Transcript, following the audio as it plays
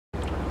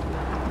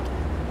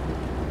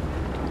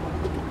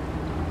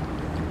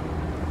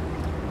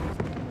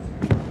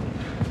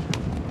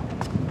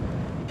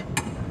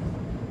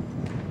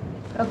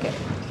Okay.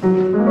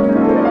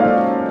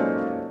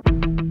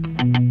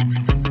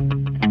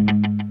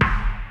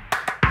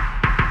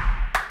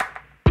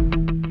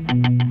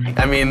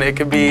 I mean, it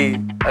could be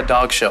a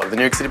dog show. The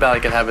New York City Ballet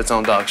could have its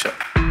own dog show.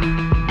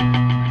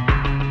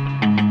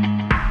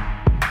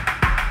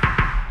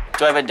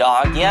 Do I have a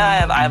dog?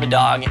 Yeah, I have a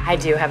dog. I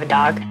do have a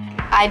dog.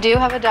 I do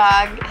have a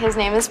dog. His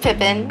name is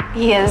Pippin.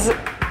 He is the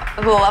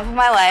love of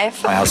my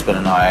life. My husband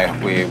and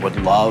I, we would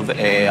love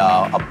a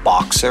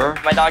boxer.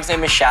 My dog's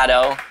name is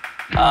Shadow.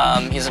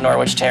 He's a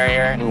Norwich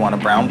Terrier. We want a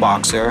brown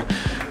boxer.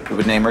 We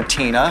would name her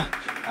Tina.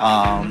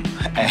 And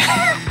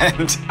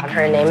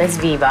Her name is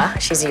Viva.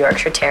 She's a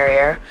Yorkshire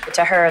Terrier.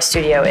 To her, a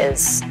studio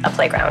is a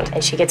playground,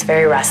 and she gets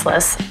very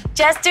restless.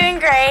 Just doing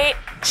great.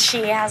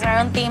 She has her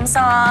own theme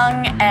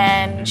song,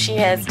 and she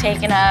has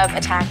taken up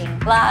attacking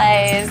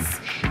flies.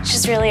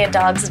 She's really a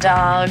dog's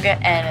dog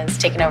and is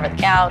taking over the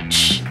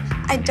couch.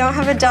 I don't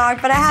have a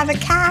dog, but I have a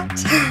cat.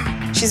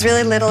 She's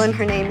really little, and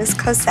her name is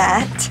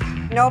Cosette.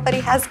 Nobody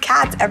has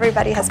cats,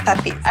 everybody has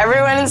puppies.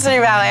 Everyone in City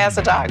Ballet has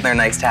a dog. They're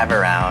nice to have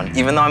around,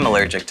 even though I'm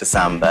allergic to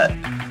some, but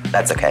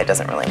that's okay, it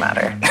doesn't really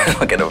matter.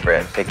 I'll get over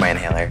it, take my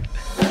inhaler.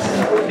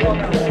 I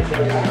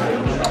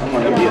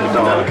want to be a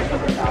dog.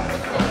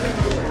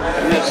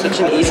 You have such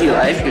an easy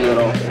life, you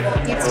little.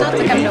 You'd still have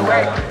to come to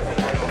work.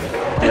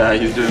 Yeah,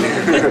 you do.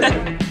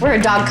 We're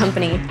a dog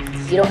company.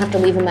 You don't have to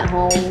leave them at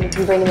home. You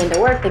can bring them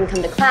into work. They can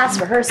come to class,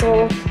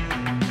 rehearsal.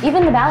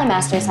 Even the ballet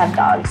masters have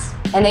dogs,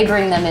 and they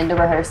bring them into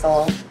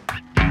rehearsal.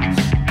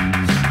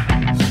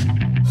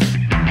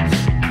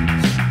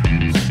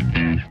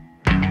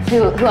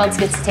 Who else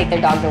gets to take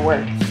their dog to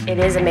work? It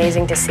is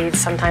amazing to see.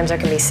 Sometimes there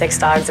can be 6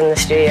 dogs in the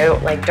studio,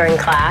 like during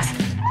class.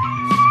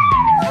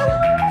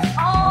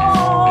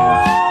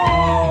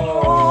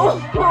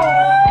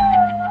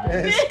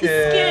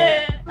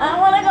 Biscuit! I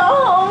want to go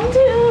home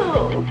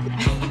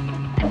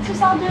too. Let's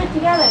just all do it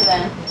together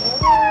then.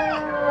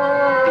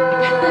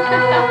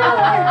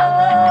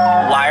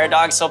 Why are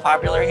dogs so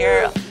popular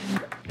here?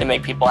 They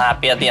make people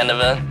happy at the end of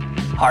a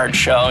hard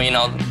show, you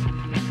know,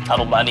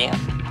 cuddle buddy.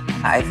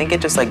 I think it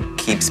just like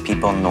keeps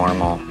people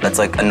normal. That's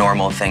like a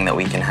normal thing that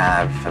we can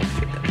have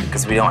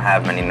because we don't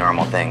have many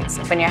normal things.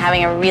 When you're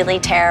having a really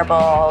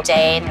terrible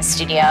day in the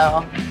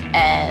studio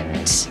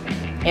and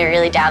you're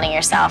really doubting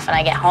yourself, and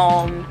I get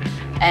home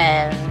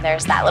and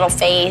there's that little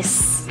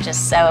face,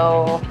 just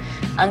so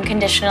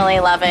unconditionally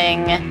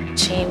loving,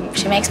 she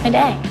makes my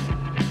day.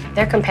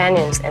 They're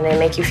companions, and they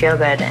make you feel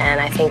good, and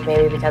I think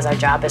maybe because our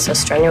job is so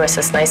strenuous,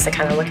 it's nice to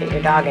kind of look at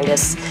your dog and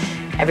just,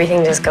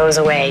 everything just goes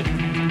away.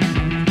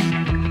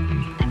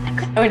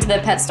 I went to the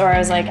pet store. I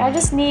was like, I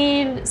just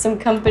need some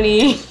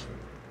company.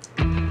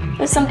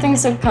 There's something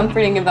so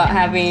comforting about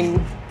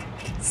having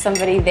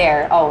somebody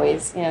there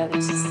always. You know, they're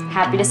just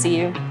happy to see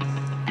you.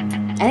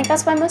 I think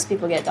that's why most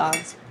people get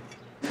dogs.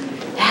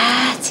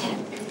 That's it.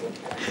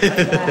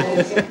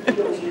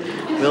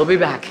 We'll be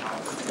back.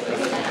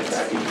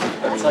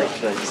 It's like,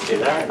 should I just do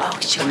that? Oh,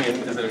 sure. I mean,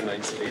 is it a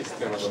nice space?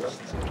 Do you want to look up?